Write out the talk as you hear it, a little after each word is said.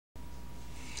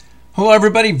Hello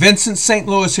everybody, Vincent St.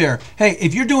 Louis here. Hey,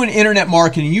 if you're doing internet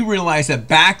marketing, you realize that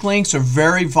backlinks are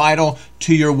very vital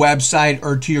to your website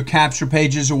or to your capture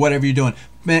pages or whatever you're doing.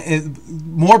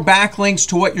 More backlinks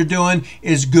to what you're doing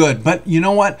is good. But you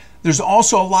know what? There's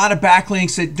also a lot of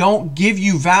backlinks that don't give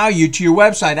you value to your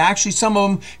website. Actually, some of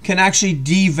them can actually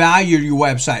devalue your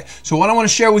website. So what I want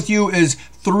to share with you is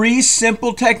 3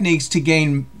 simple techniques to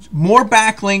gain more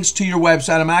backlinks to your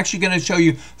website. I'm actually going to show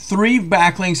you 3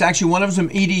 backlinks. Actually, one of them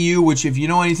is edu, which if you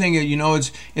know anything, you know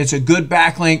it's a good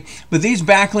backlink. But these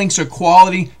backlinks are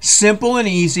quality, simple and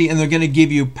easy, and they're going to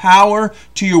give you power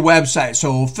to your website.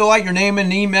 So fill out your name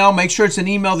and email. Make sure it's an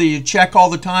email that you check all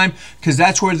the time, because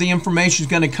that's where the information is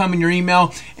going to come in your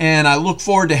email. And I look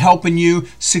forward to helping you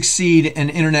succeed in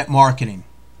internet marketing.